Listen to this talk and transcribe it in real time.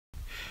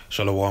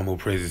Shalom, all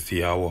praises to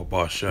Yahweh,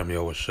 Ba'ashem,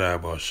 Yahweh Shai,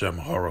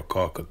 Ba'ashem,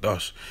 Harakah,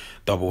 Kadash.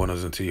 Double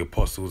honors unto your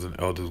apostles and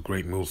elders,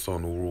 great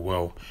millstone who rule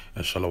well,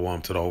 and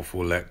shalom to the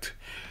hopeful elect.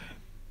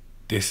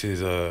 This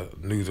is a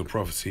news and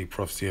prophecy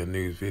and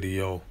news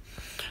video.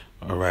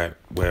 Alright,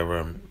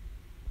 where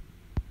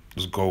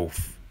just go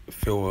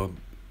fill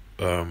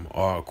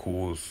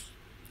articles,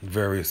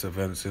 various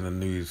events in the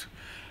news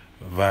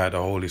via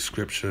the Holy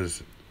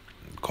Scriptures,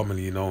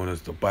 commonly known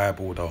as the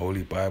Bible, the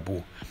Holy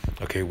Bible,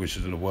 okay, which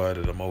is the word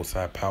of the Most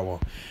High Power,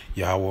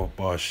 Yahweh,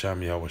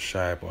 Ba'ashem, Yahweh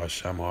Shai,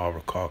 Ba'ashem,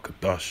 Harakah,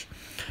 Kadash.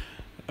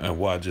 And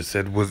what I just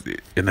said was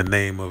in the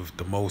name of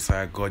the Most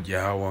High God,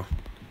 Yahweh,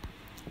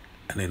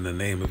 and in the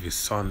name of His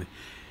Son,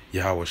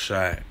 Yahweh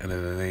Shai, and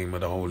in the name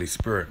of the Holy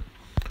Spirit.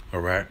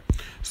 Alright?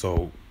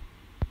 So,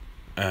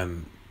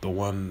 and the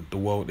one the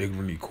world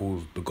ignorantly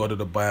calls the God of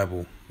the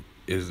Bible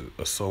is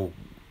a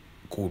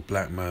so-called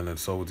black man, and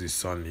so is his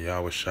son,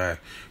 Yahweh Shai,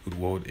 who the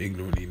world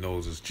ignorantly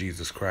knows as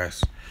Jesus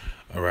Christ.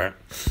 Alright?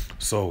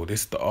 So,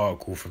 this is the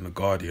article from The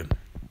Guardian,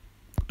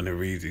 and it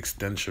reads,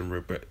 Extinction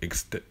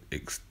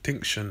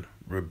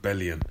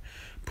Rebellion.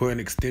 Putting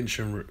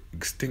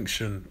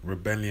Extinction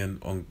Rebellion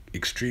on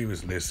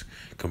extremist list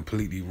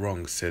completely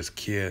wrong, says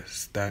Keir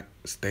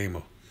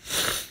Starmer.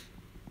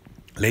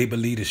 Labour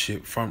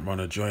leadership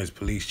frontrunner joins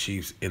police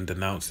chiefs in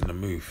denouncing the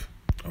move.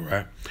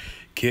 Alright?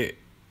 Keir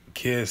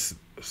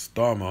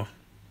Starmer,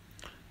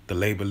 the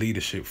Labour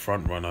leadership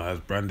frontrunner, has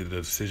branded the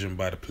decision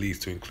by the police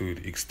to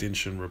include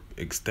Extinction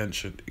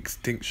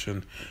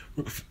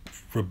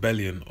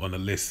Rebellion on a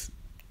list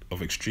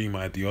of extreme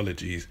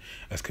ideologies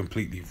as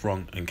completely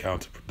wrong and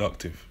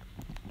counterproductive.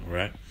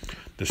 Right?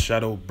 The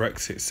shadow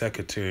Brexit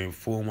secretary and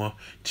former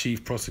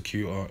chief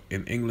prosecutor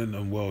in England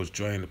and Wales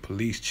joined the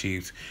police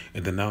chiefs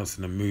in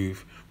denouncing the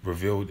move,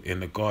 revealed in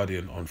The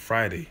Guardian on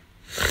Friday,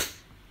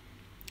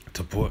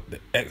 to put the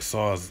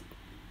XR's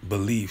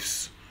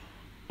beliefs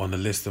on the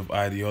list of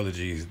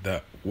ideologies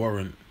that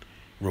warrant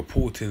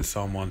reporting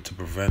someone to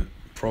prevent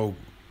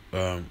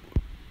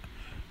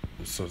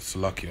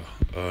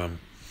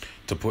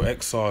to put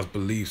XR's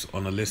beliefs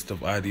on a list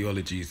of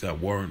ideologies that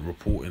warrant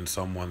reporting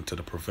someone to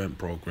the Prevent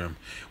program,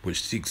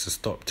 which seeks to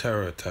stop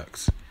terror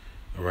attacks.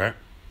 Alright?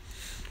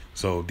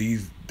 So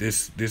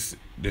this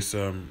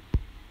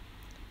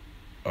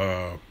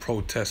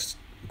protest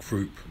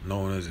group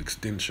known as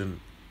Extinction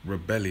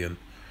Rebellion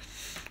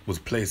was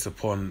placed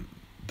upon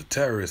the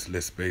terrorist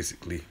list,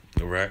 basically,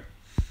 alright?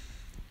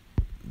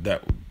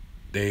 That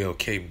they are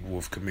capable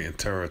of committing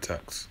terror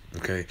attacks.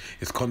 Okay,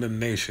 its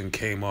condemnation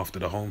came after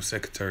the Home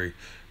Secretary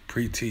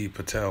Priti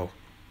Patel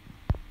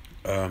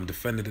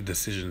defended the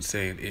decision,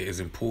 saying it is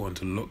important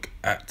to look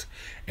at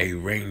a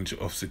range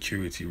of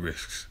security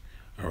risks.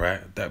 All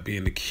right, that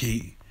being the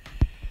key.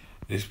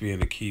 This being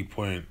the key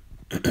point,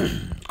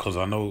 because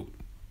I know.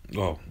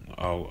 Well,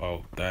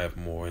 I'll dive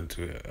more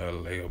into it at a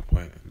later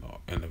point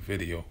in the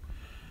video.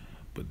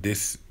 But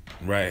this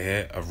right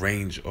here, a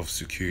range of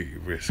security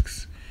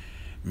risks,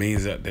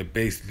 means that they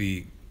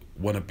basically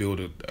want to build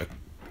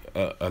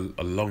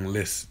a long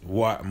list.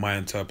 What my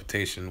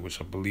interpretation,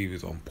 which I believe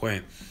is on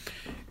point,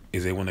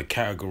 is they want to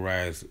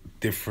categorize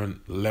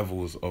different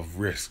levels of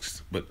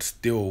risks, but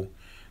still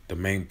the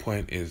main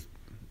point is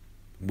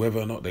whether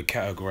or not they're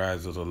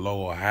categorized as a low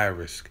or high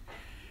risk,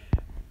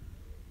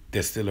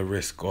 there's still a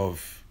risk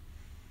of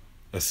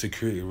a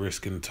security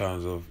risk in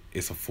terms of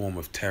it's a form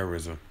of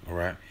terrorism. All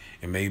right,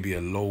 it may be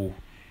a low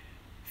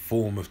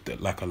form of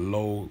like a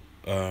low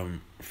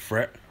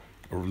threat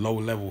or low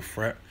level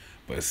threat,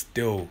 but it's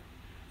still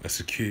a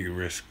security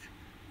risk,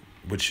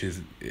 which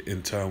is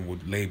in turn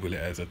would label it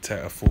as a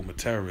form of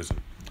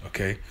terrorism.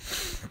 Okay,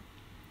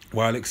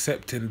 while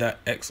accepting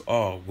that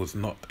XR was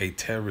not a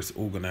terrorist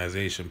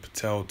organization,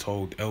 Patel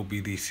told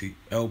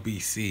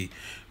LBC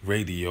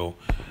radio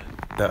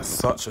that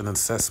such an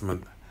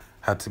assessment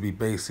had to be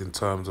based in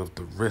terms of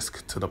the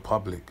risk to the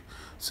public,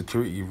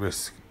 security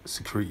risk,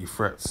 security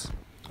threats.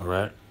 All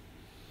right.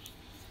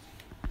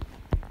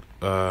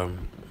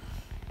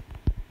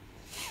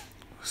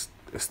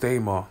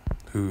 Starmer,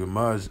 who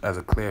emerged as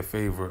a clear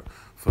favourite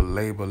for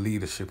Labour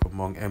leadership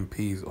among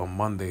MPs on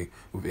Monday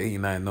with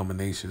 89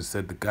 nominations,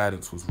 said the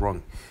guidance was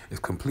wrong. It's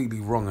completely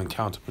wrong and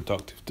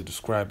counterproductive to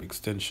describe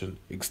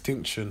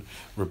Extinction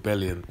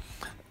Rebellion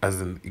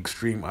as an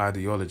extreme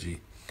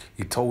ideology.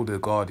 He told The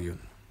Guardian,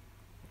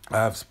 I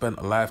have spent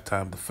a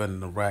lifetime defending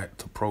the right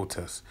to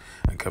protest,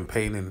 and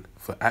campaigning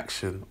for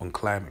action on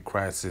climate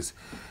crisis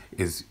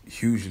is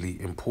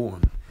hugely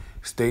important.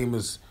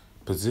 Starmer's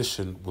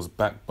position was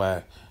backed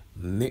by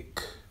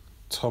Nick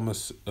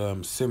Thomas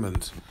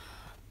Simmons,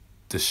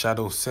 the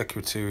shadow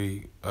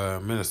secretary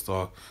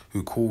minister,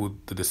 who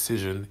called the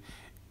decision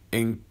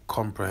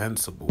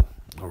incomprehensible.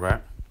 All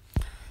right.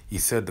 He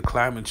said the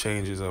climate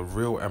change is a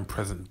real and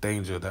present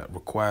danger that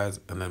requires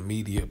an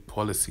immediate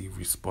policy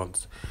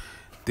response.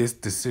 This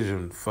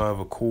decision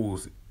further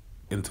calls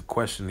into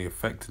question the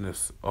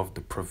effectiveness of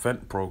the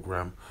Prevent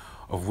program,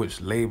 of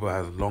which Labour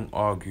has long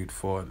argued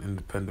for an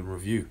independent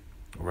review.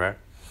 Right?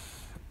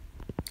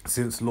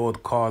 Since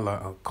Lord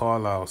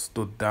Carlisle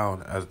stood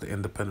down as the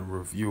independent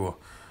reviewer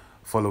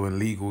following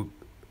legal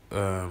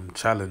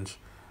challenge,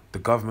 the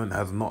government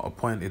has not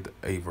appointed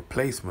a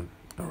replacement.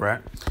 All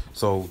right,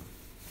 so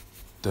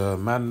the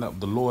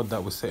law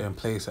that was set in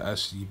place to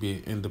actually be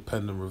an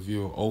independent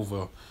reviewer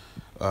over,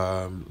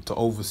 to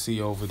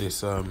oversee over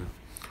this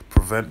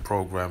prevent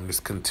program, this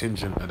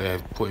contingent that they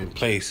have put in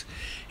place,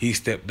 he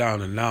stepped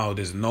down, and now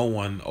there's no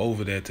one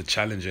over there to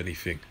challenge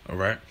anything. All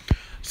right,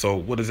 so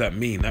what does that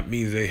mean? That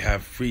means they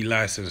have free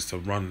license to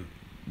run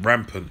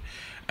rampant,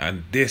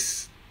 and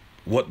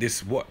what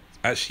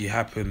actually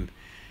happened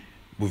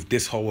with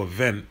this whole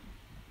event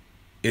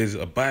is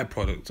a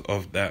byproduct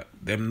of that,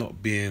 them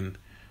not being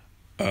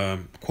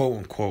quote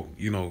unquote,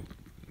 you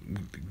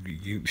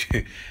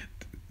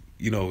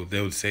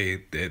they would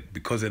say that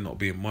because they're not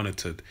being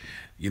monitored,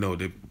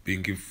 they're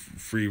being given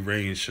free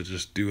range to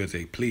just do as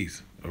they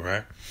please. All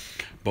right,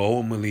 but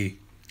ultimately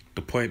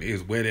the point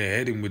is, where they're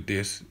heading with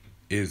this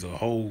is a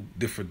whole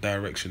different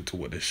direction to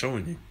what they're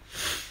showing you.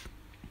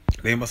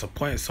 They must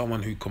appoint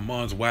someone who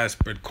commands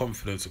widespread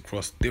confidence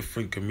across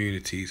different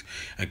communities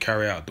and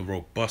carry out the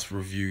robust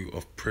review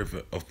of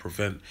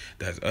prevent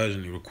that is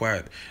urgently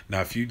required.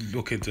 Now, if you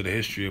look into the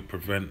history of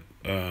prevent,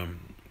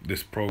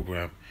 this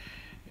program,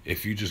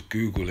 if you just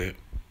Google it,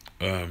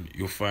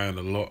 you'll find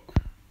a lot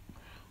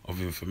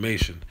of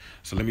information.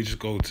 So let me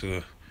just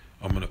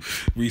I'm gonna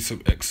read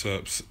some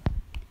excerpts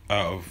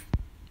out of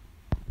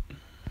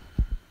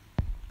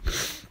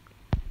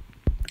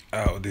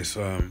this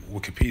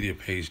Wikipedia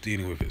page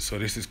dealing with it. So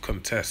this is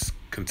Contest.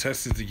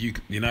 Contest is the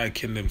United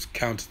Kingdom's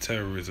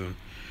counter-terrorism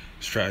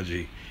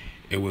strategy.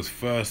 It was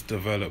first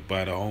developed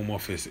by the Home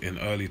Office in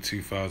early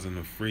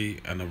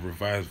 2003, and a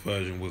revised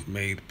version was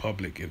made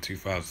public in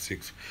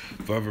 2006.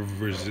 Further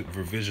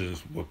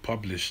revisions were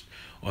published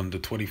on the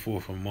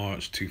 24th of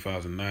March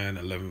 2009,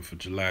 11th of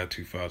July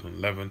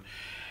 2011,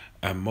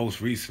 and most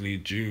recently,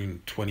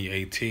 June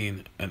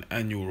 2018, an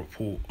annual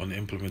report on the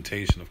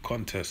implementation of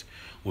Contest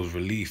was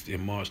released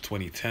in March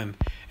 2010,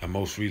 and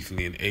most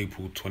recently in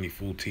April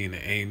 2014.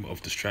 The aim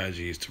of the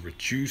strategy is to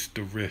reduce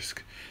the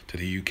risk to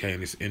the UK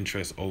and its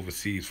interests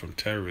overseas from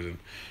terrorism,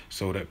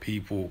 so that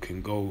people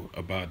can go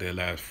about their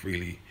lives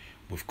freely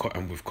with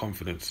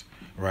confidence.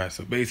 Right.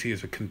 So basically,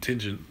 it's a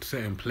contingent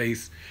set in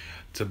place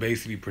to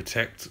basically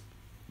protect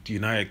the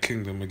United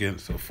Kingdom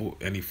against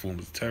any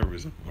forms of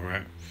terrorism. All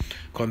right.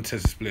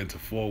 Contest is split into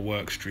 4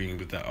 work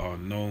streams that are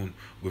known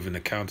within the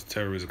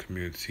counter-terrorism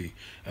community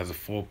as the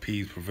 4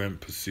 Ps: prevent,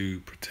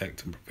 pursue,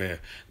 protect, and prepare.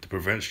 The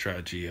prevent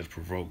strategy has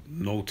provoked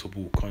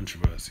notable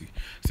controversy.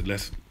 So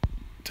let's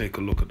take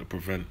a look at the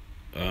prevent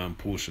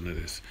portion of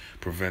this.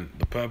 Prevent.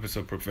 The purpose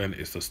of prevent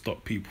is to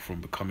stop people from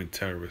becoming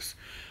terrorists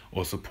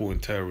or supporting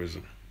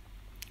terrorism.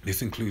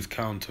 This includes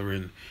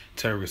countering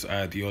terrorist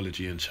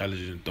ideology and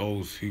challenging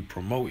those who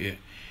promote it,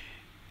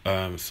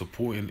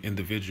 supporting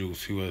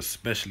individuals who are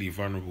especially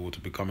vulnerable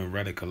to becoming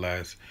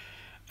radicalized,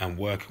 and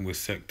working with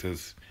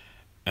sectors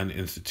and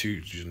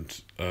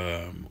institutions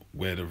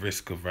where the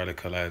risk of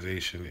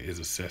radicalization is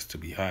assessed to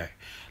be high.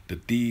 The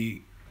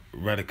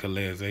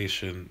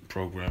de-radicalization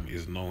program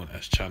is known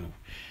as Channel.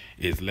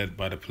 It is led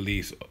by the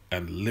police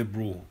and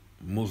liberal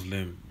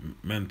Muslim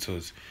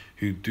mentors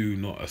who do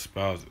not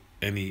espouse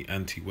any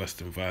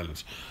anti-Western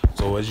violence.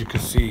 So as you can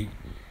see,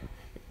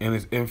 in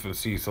its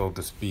infancy, so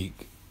to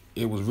speak,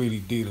 it was really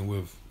dealing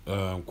with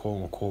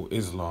quote unquote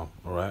Islam,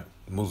 all right,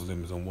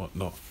 Muslims and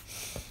whatnot.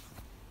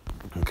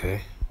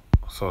 Okay,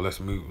 so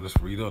let's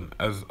read on.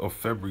 As of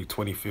February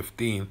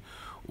 2015,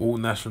 all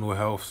National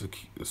Health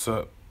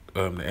the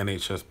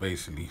NHS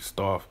basically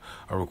staff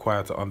are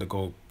required to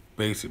undergo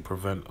basic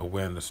prevent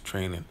awareness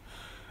training,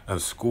 and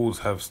schools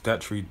have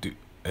statutory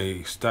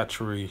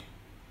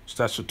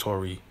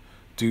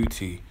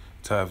duty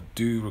to have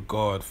due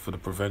regard for the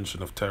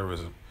prevention of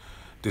terrorism.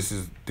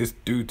 This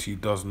duty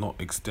does not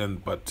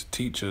extend but to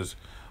teachers,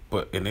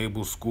 but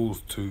enables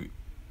schools to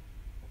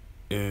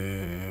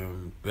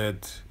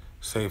embed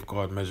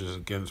safeguard measures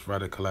against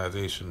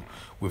radicalization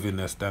within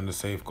their standard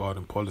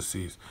safeguarding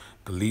policies.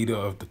 The leader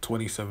of the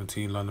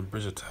 2017 London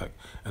Bridge attack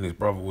and his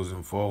brother was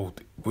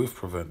involved with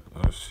prevent.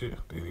 Oh shit,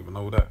 didn't even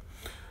know that.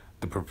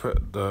 The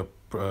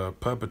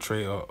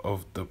perpetrator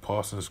of the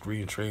Parsons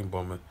Green train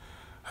bombing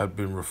had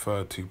been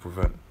referred to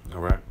prevent. All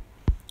right,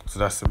 so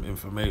that's some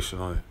information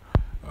on it.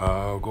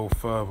 I'll go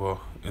further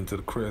into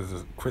the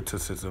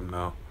criticism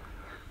now.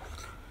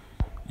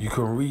 You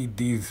can read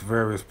these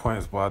various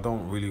points, but I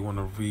don't really want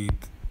to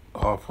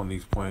harp on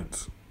these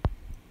points.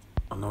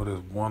 I know there's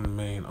one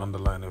main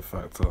underlining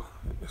factor,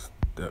 is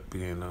that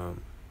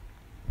being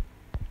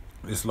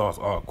this last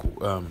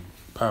article,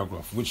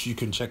 paragraph, which you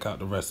can check out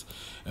the rest.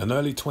 In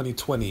early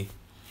 2020,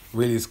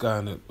 really is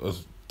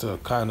to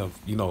kind of,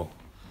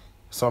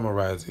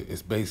 summarize it.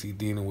 It's basically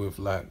dealing with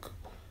like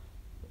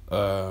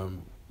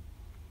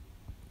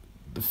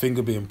the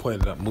finger being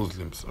pointed at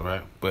Muslims, all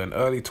right? But in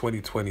early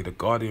 2020, The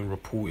Guardian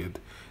reported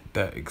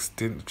that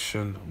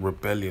Extinction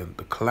Rebellion,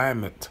 the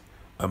climate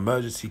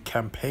emergency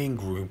campaign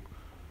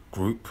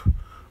group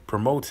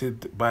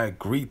promoted by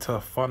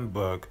Greta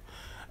Thunberg,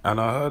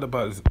 and I heard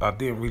about this. I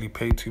didn't really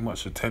pay too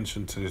much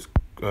attention to this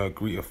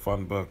Greta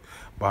Thunberg,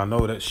 but I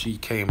know that she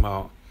came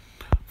out,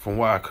 from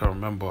what I can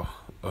remember.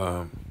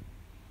 Uh,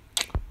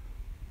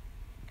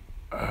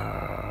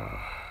 I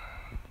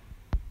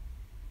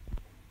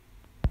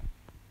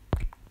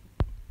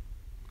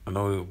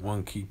know that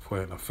one key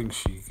point. I think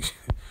she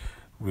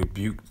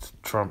rebuked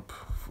Trump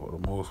for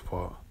the most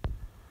part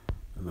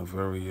in a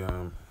very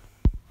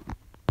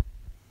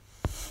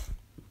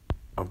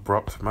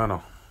abrupt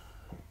manner.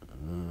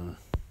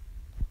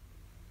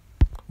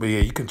 But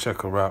yeah, you can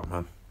check her out,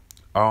 man.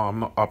 I'm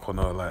not up on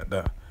her like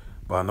that,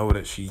 but I know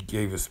that she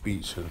gave a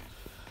speech and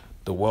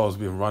the world's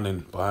been running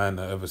behind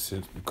her ever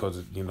since because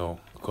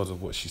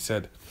of what she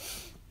said.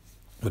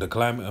 But the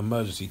climate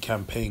emergency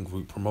campaign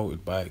group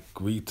promoted by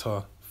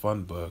Greta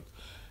Thunberg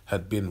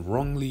had been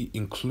wrongly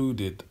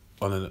included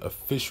on an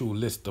official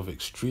list of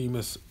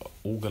extremist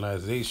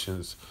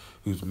organizations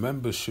whose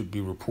members should be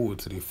reported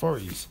to the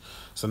authorities.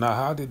 So now,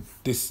 how did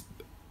this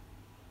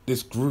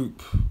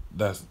group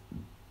that's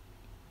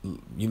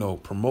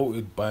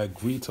promoted by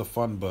Greta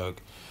Thunberg,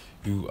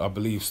 who I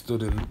believe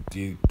stood in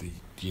the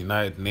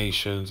United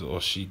Nations,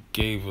 or she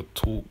gave a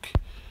talk,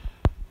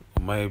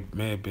 or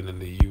may have been in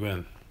the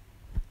UN.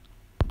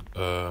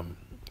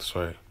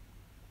 Sorry.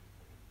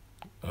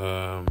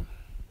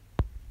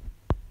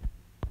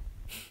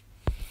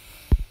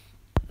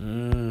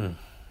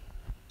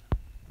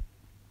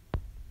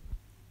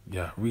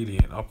 Yeah, really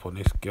ain't up on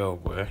this girl,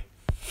 boy.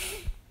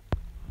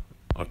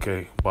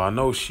 Okay, but I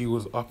know she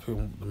was up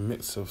in the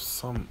midst of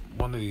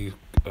one of these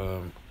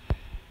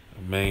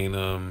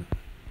main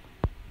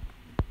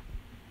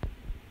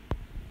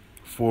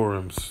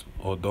forums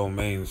or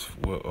domains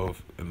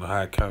in the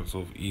High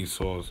Council of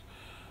Esau's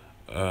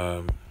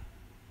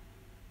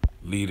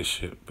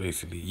leadership,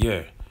 basically.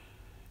 Yeah,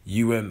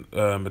 UN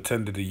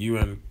attended the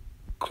UN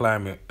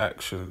Climate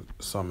Action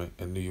Summit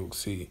in New York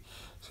City.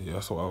 So yeah,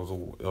 that's what I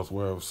was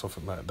aware of,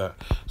 something like that.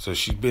 So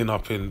she's been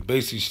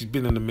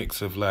in the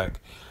mix of like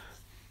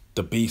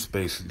the beast,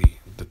 basically,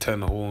 the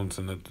 10 horns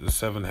and the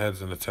 7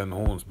 heads and the 10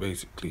 horns,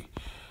 basically.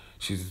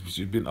 She's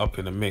been up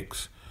in the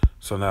mix.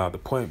 So now the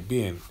point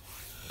being,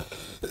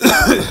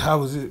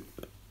 how is it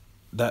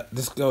that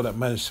this girl that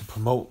managed to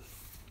promote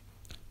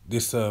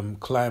this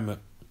climate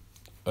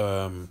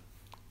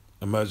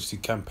emergency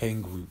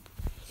campaign group,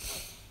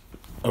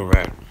 all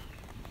right,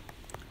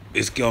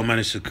 this girl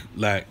managed to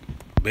like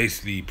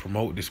basically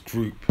promote this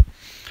group,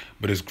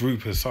 but this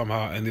group has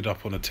somehow ended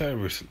up on a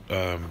terrorist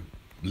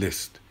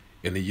list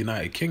in the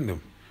United Kingdom,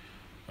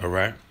 all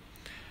right?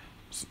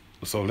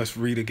 So let's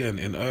read again.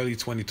 In early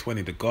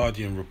 2020, The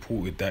Guardian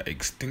reported that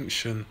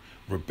Extinction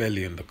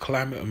Rebellion, the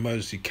climate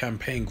emergency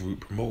campaign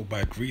group promoted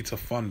by Greta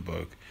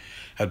Thunberg,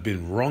 had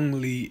been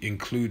wrongly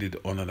included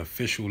on an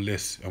official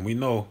list. And we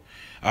know,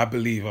 I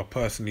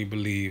personally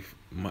believe,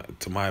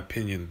 to my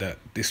opinion, that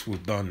this was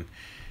done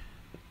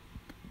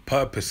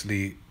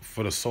purposely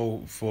for the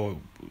sole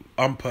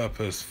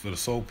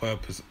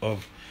purpose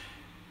of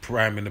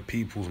priming the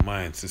people's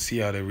minds to see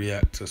how they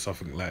react to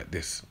something like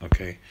this,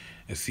 okay,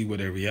 and see what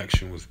their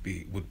reaction would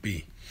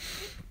be.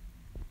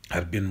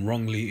 Had been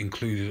wrongly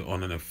included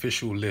on an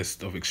official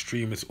list of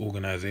extremist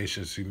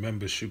organizations whose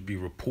members should be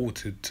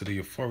reported to the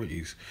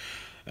authorities.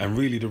 And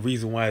really, the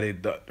reason why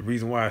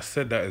I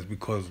said that is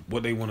because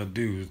what they want to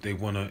do is they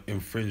want to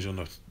infringe on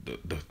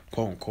the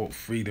quote unquote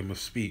freedom of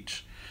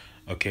speech,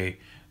 okay.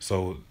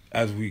 So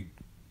as we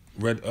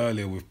read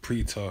earlier with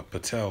Preeta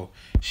Patel,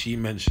 she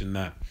mentioned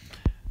that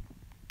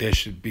they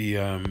should be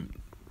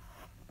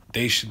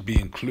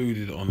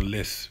included on the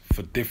list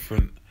for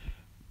different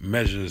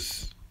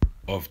measures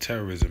of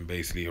terrorism,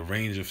 basically a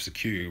range of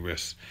security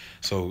risks.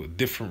 So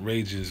different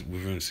ranges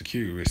within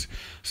security risks.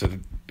 So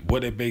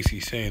what they're basically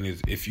saying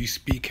is, if you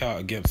speak out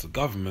against the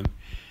government,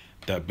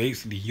 that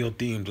basically you're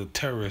deemed a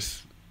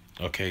terrorist,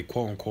 okay,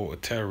 quote unquote a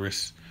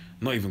terrorist,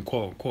 not even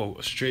quote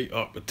unquote, straight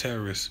up a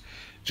terrorist,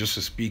 just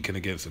for speaking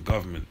against the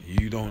government.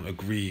 You don't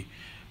agree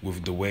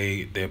with the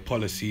way their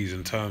policies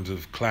in terms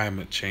of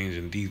climate change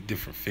and these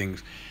different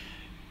things,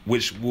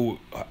 which will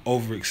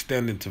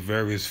overextend into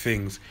various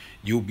things,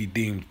 you'll be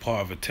deemed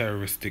part of a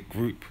terroristic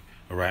group,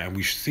 all right? And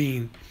we've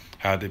seen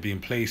how they've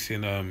been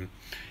placing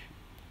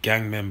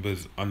gang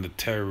members under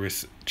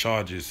terrorist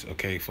charges,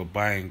 okay, for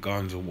buying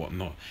guns and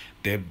whatnot.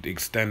 They're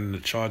extending the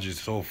charges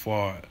so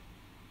far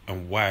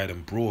and wide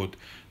and broad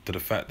to the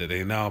fact that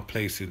they're now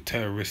placing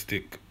terrorist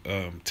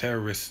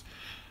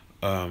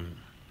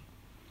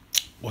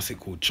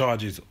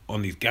charges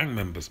on these gang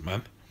members,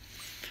 man.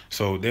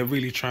 So they're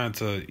really trying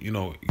to,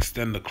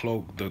 extend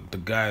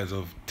the guise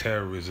of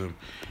terrorism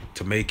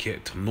to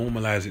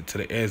normalize it to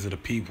the ears of the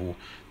people,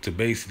 to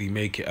basically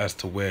make it as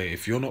to where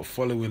if you're not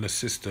following a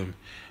system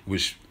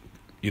which,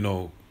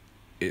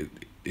 it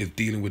is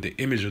dealing with the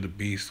image of the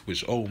beast,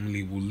 which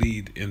ultimately will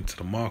lead into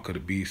the mark of the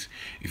beast.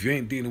 If you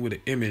ain't dealing with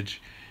the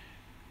image,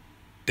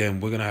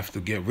 then we're gonna have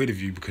to get rid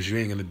of you because you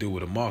ain't gonna deal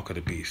with the mark of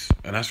the beast.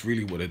 And that's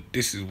really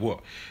this is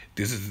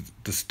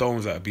the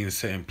stones that are being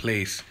set in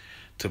place,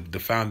 to the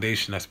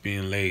foundation that's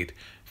being laid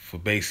for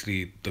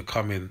basically the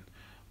coming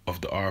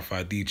of the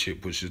RFID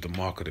chip, which is the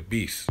mark of the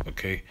beast,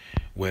 okay,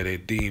 where they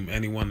deem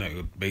anyone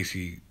that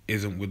basically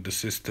isn't with the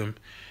system,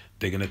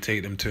 they're going to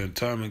take them to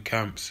internment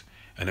camps,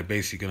 and they're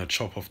basically going to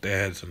chop off their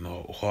heads and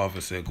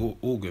harvest their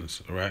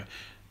organs, all right,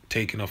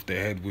 taking off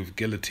their head with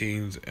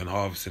guillotines and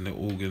harvesting their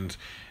organs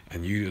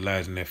and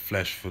utilizing their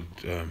flesh for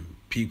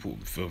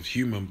for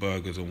human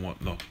burgers and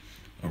whatnot,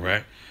 all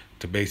right,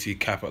 to basically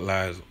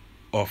capitalize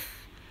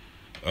off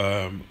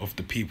of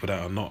the people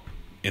that are not,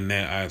 in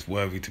their eyes,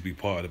 worthy to be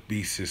part of the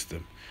beast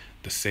system,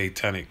 the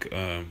satanic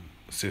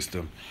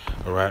system,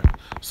 all right.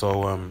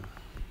 So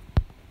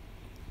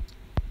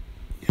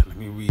yeah, let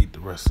me read the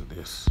rest of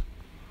this.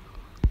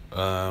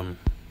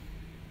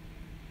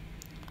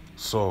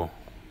 So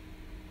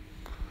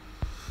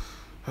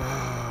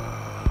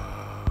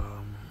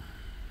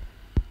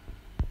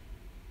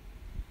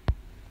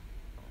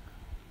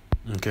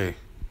okay.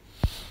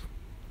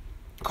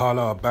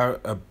 Carla,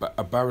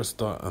 a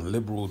barrister and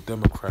Liberal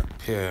Democrat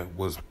peer,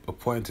 was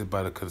appointed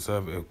by the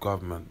Conservative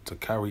government to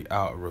carry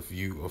out a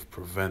review of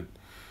Prevent,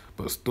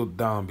 but stood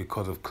down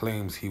because of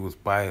claims he was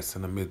biased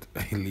and amid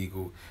a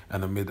legal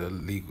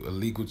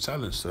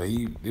challenge. So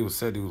it was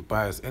said he was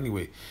biased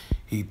anyway.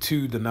 He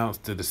too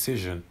denounced the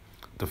decision.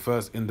 The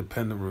first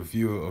independent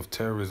reviewer of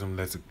terrorism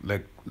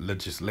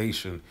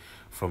legislation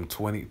from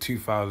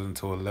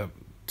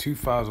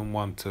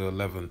 2001 to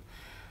 11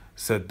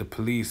 said the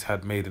police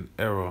had made an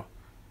error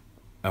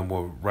and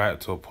were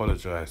right to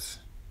apologize.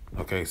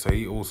 Okay, so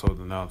he also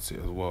denounced it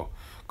as well.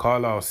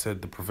 Carlisle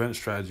said the Prevent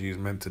strategy is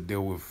meant to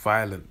deal with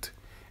violent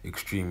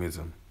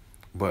extremism.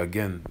 But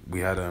again,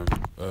 we had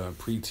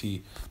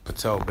Preeti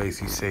Patel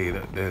basically say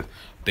that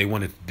they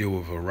wanted to deal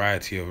with a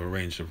variety of a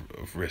range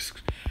of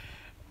risks.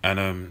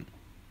 And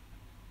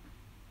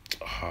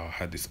I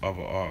had this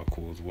other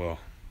article as well.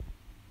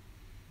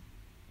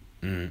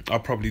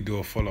 I'll probably do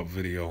a follow-up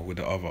video with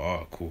the other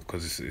article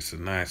because it's a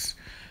nice...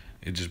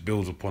 It just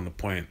builds upon the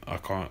point. I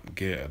can't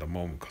get it at the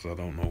moment because I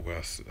don't know where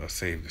I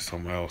saved it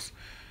somewhere else.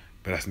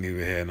 But that's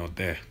neither here nor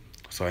there.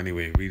 So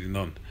anyway, reading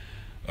on.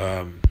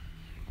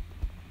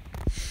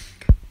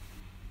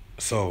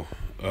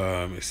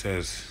 It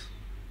says,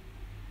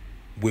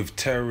 with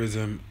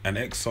terrorism, and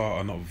XR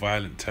are not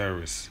violent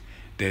terrorists.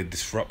 They're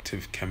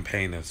disruptive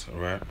campaigners, all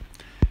right?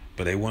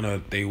 But they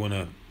wanna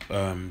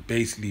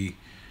basically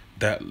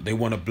that they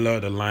wanna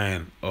blur the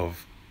line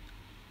of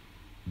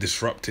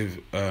disruptive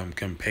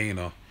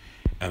campaigner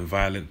and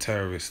violent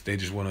terrorists. They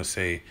just want to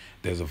say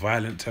there's a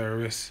violent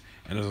terrorist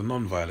and there's a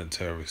non-violent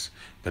terrorist,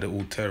 but they're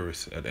all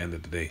terrorists at the end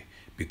of the day.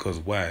 Because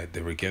why?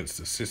 They're against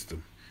the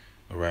system,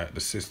 all right?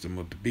 The system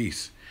of the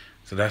beast.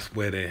 So that's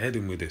where they're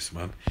heading with this,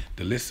 man.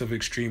 The list of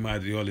extreme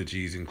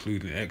ideologies,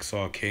 including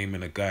XR, came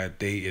in a guide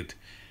dated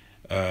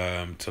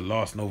to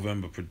last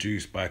November,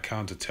 produced by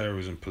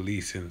Counter-Terrorism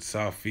Police in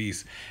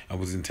Southeast, and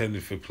was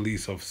intended for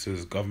police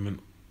officers, government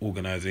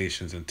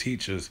organizations and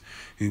teachers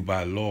who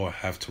by law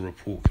have to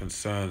report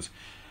concerns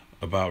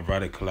about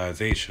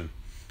radicalization.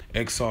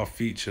 XR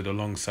featured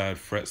alongside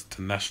threats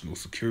to national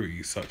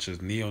security such as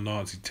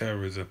neo-Nazi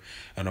terrorism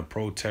and a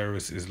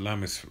pro-terrorist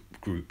Islamist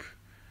group.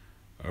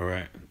 All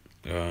right.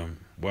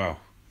 Wow.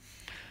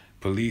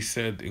 Police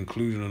said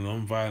including a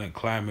non-violent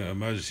climate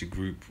emergency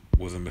group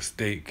was a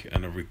mistake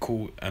and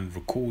recalled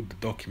the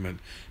document,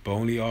 but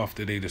only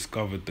after they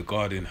discovered the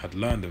Guardian had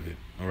learned of it.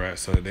 All right.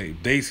 So they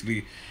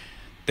basically...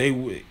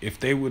 if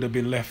they would have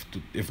been left,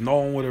 if no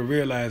one would have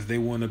realized, they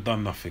wouldn't have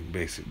done nothing,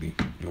 basically,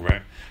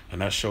 right?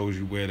 And that shows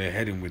you where they're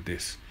heading with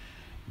this.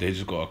 They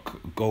just got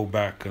to go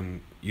back and,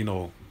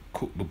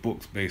 cook the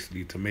books,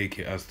 basically, to make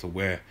it as to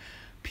where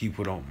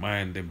people don't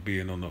mind them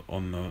being on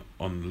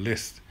the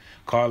list.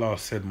 Carlisle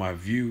said, my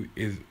view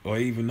is, or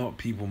even not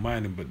people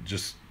minding, but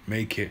just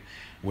make it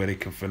where they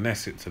can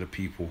finesse it to the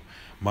people.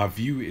 My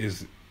view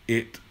is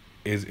it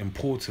is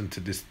important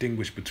to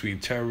distinguish between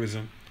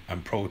terrorism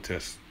and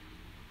protest.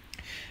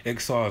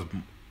 XR is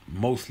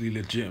mostly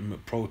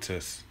legitimate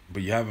protests,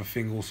 but you have a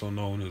thing also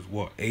known as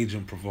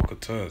agent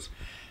provocateurs,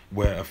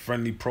 where a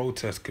friendly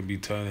protest can be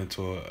turned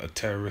into a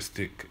terrorist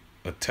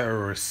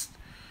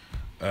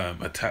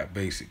attack,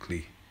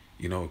 basically.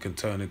 It can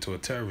turn into a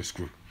terrorist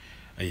group,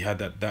 and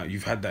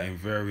you've had that in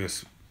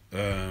various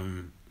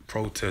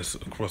protests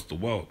across the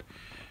world,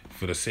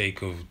 for the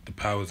sake of the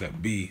powers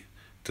that be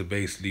to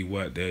basically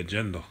work their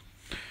agenda,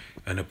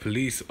 and the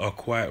police are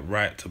quite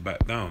right to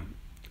back down.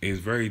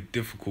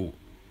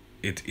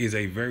 It is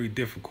a very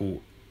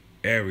difficult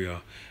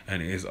area,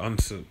 and it is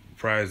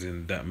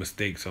unsurprising that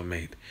mistakes are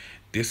made.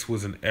 This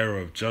was an error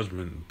of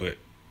judgment, but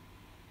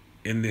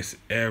in this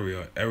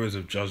area, errors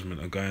of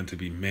judgment are going to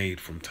be made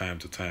from time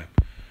to time.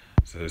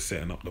 So they're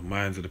setting up the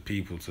minds of the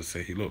people to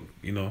say, hey, look,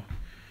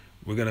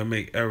 we're going to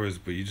make errors,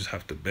 but you just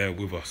have to bear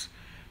with us.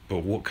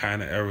 But what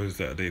kind of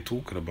errors are they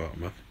talking about,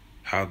 man?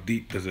 How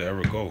deep does the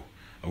error go?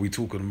 Are we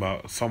talking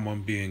about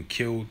someone being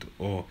killed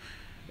or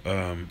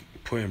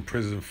put in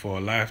prison for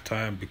a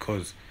lifetime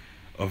because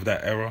of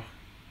that error?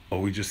 Or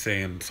are we just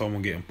saying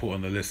someone getting put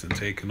on the list and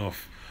taken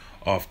off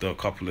after a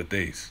couple of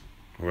days,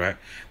 right?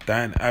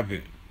 Diane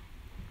Abbott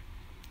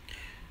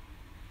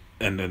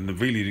And then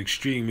the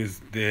extreme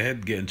is their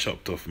head getting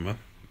chopped off, man.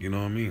 You know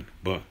what I mean?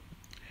 But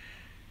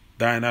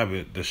Diane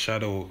Abbott, the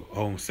Shadow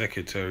Home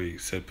Secretary,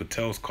 said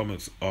Patel's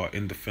comments are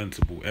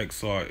indefensible.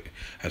 XR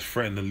has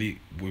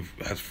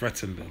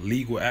threatened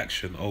legal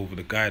action over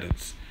the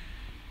guidance.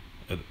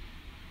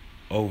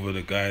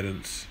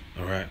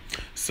 All right.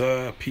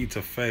 Sir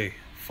Peter Fay,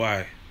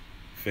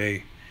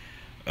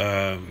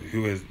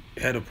 who is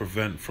head of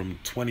Prevent from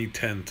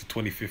 2010 to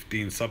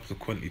 2015,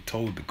 subsequently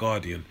told The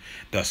Guardian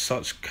that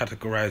such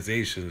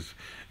categorizations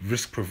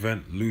risk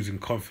Prevent losing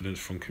confidence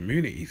from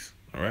communities.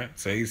 All right.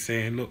 So he's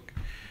saying, look,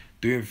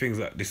 doing things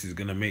like this is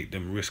going to make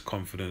them risk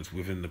confidence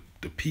within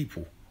the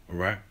people, all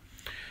right?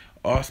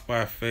 Asked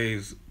by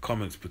Faye's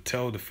comments,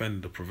 Patel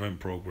defended the Prevent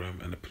program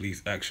and the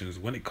police actions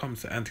when it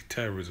comes to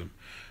anti-terrorism,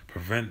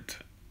 Prevent,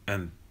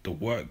 and the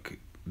work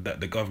that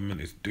the government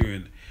is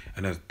doing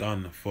and has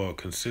done for a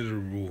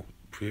considerable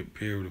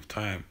period of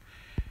time.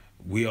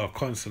 We are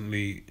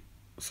constantly...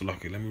 So,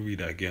 lucky, let me read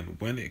that again.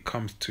 When it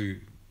comes to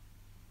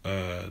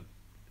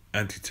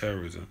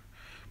anti-terrorism,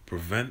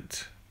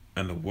 Prevent,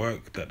 and the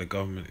work that the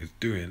government is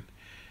doing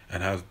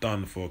and has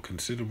done for a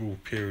considerable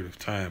period of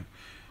time,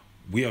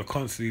 we are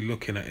constantly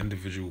looking at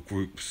individual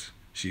groups,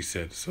 she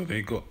said. So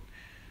they got,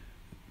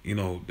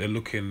 they're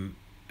looking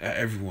at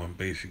everyone,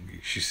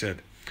 basically. She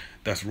said,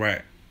 that's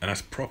right, and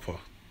that's proper.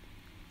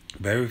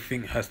 But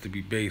everything has to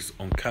be based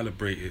on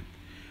calibrated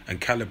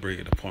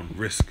upon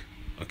risk,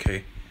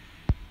 okay?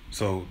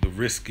 So the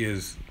risk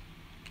is,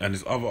 and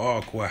this other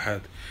article I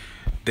had,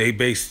 the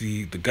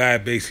guy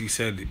basically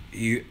said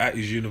he at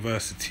his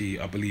university,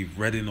 I believe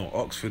Reading or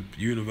Oxford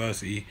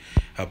University,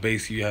 how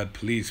basically had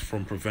police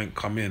from Prevent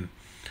come in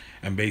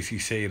and basically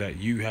say that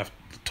you have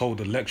told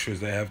the lecturers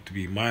they have to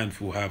be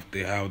mindful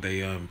how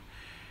they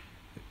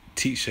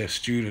teach their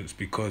students,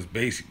 because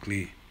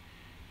basically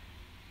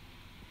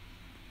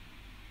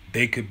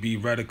they could be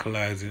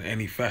radicalized in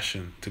any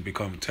fashion to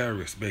become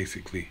terrorists,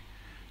 basically,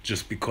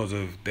 just because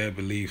of their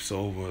beliefs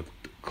over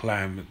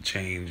climate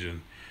change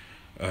and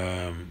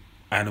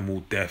animal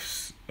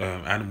deaths,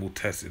 animal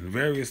testing,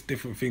 various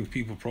different things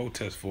people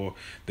protest for.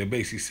 They're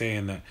basically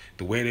saying that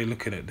the way they're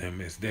looking at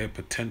them is they're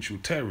potential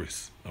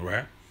terrorists, all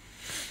right?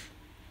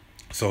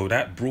 So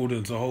that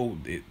broadens the whole...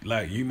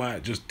 like, you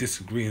might just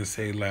disagree and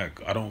say,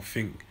 like, I don't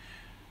think,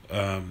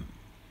 the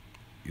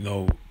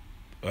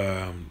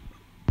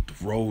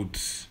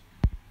roads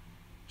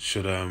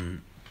should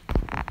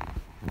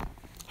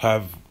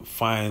have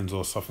fines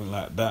or something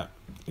like that.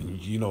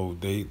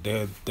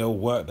 They'll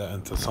work that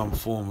into some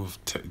form of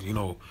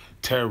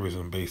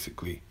terrorism,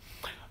 basically.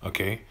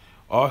 Okay.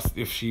 Asked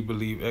if she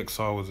believed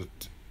XR was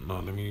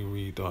let me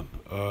read on.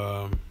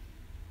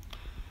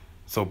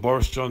 So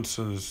Boris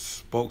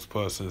Johnson's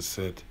spokesperson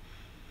said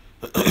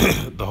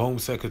the Home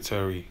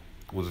Secretary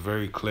was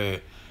very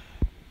clear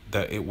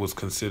that it was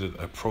considered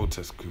a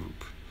protest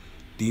group.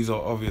 These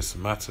are obvious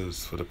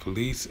matters for the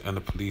police, and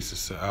the police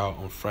set out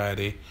on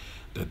Friday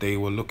that they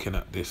were looking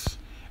at this.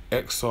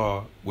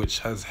 XR, which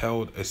has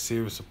held a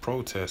series of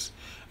protests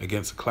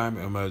against the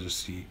climate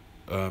emergency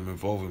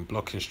involving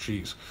blocking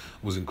streets,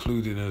 was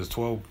included in a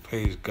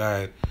 12-page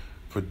guide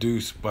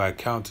produced by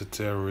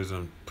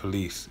counter-terrorism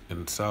police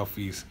in the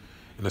southeast,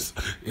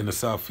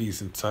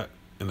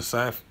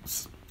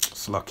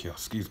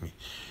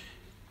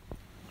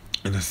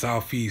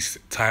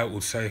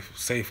 titled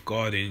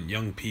Safeguarding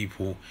Young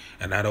People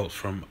and Adults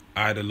from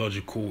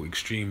Ideological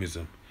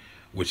Extremism,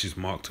 which is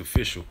marked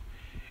official.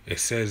 It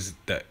says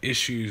that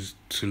issues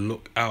to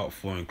look out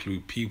for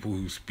include people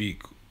who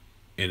speak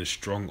in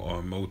strong or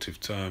emotive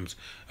terms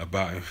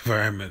about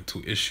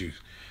environmental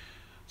issues.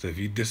 So if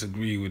you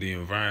disagree with the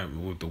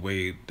environment, with the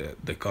way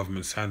that the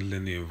government's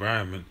handling the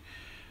environment,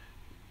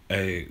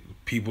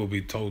 people will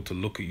be told to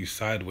look at you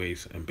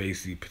sideways and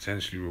basically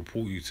potentially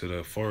report you to the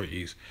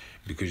authorities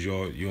because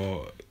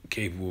you're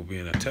capable of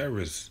being a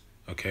terrorist,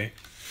 okay?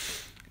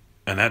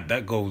 And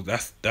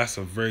that's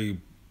a very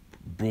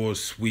broad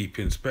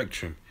sweeping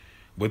spectrum.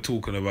 We're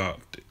talking about,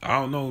 I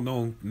don't know,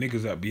 no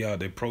niggas that be out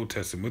there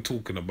protesting. We're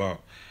talking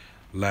about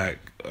like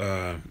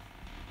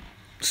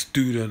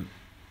student,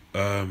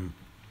 so-called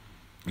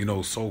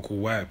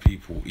white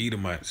people,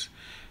 Edomites,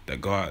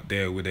 that go out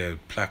there with their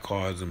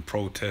placards and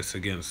protests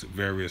against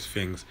various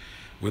things.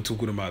 We're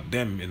talking about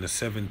them in the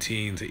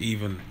 17 to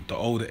even the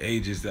older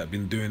ages that have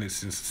been doing it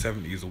since the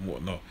 70s and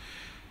whatnot.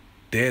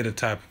 They're the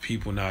type of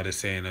people now they're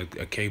saying are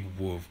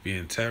capable of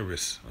being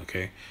terrorists,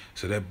 okay?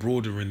 So they're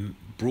broadening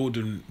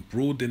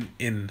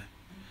in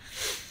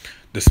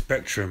the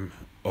spectrum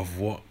of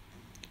what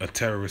a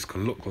terrorist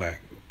can look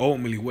like.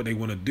 Ultimately, what they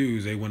want to do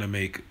is they want to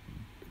make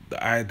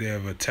the idea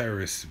of a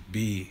terrorist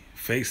be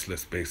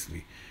faceless,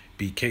 basically,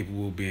 be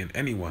capable of being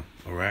anyone,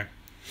 all right?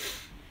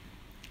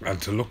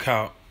 And to look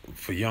out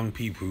for young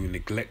people who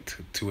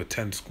neglect to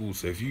attend school.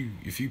 So if you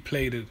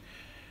play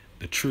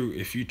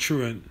if you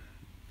truant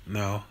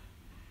now,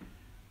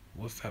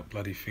 what's that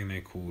bloody thing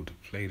they called?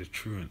 Play the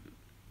truant.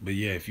 But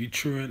yeah, if you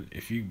truant,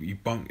 if you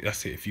bunk,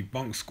 that's it. If you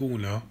bunk school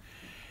now,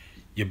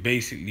 you're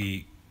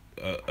basically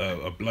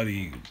a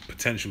bloody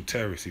potential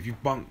terrorist. If you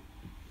bunk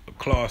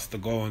class to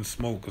go and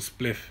smoke a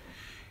spliff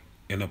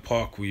in a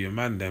park with your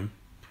man them,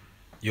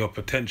 you're a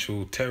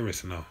potential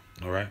terrorist now,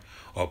 all right?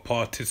 Or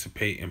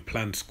participate in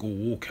planned school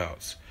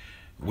walkouts,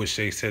 which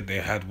they said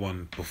they had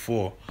one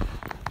before.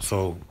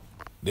 So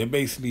they're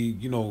basically,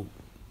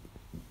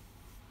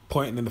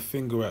 pointing the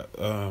finger at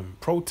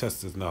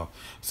protesters now.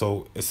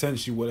 So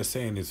essentially what they're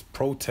saying is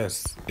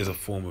protest is a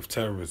form of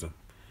terrorism.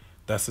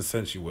 That's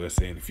essentially what they're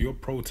saying. If you're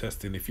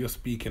protesting, if you're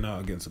speaking out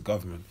against the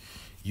government,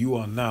 you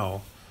are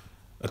now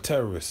a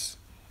terrorist.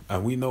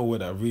 And we know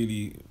what that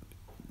really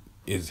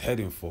is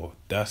heading for.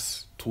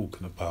 That's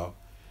talking about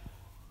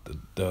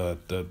the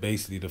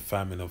basically the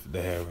famine of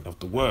the hearing of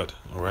the word,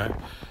 all right?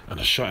 And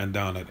the shutting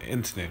down of the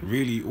internet.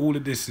 Really, all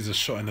of this is a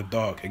shot in the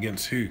dark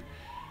against who?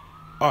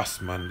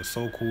 Us, man, the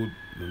so-called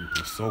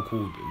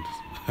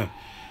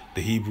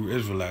the Hebrew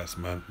Israelites,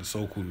 man, the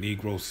so-called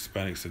Negroes,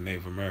 Hispanics, and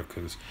Native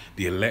Americans,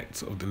 the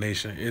elect of the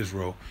nation of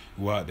Israel,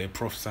 who are out there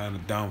prophesying the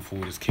downfall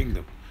of his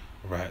kingdom,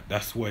 right?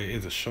 That's what it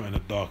is, a shot in the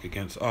dark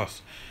against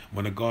us.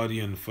 When the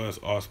Guardian first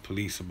asked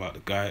police about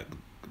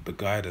the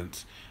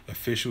guidance,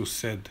 officials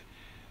said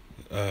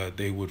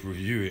they would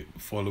review it.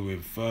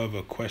 Following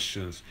further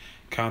questions,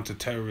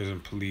 counter-terrorism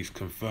police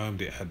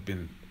confirmed it had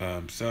been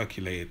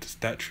circulated to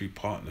statutory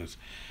partners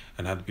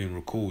and had been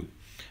recalled.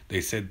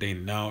 They said they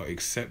now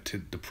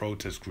accepted the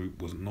protest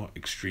group was not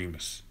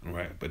extremists,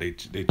 right? But they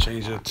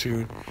changed their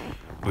tune,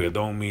 but it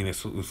don't mean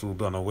it's all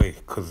done away.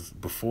 Because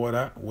before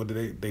that, what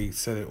did they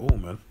said it all,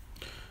 man,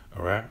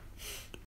 all right?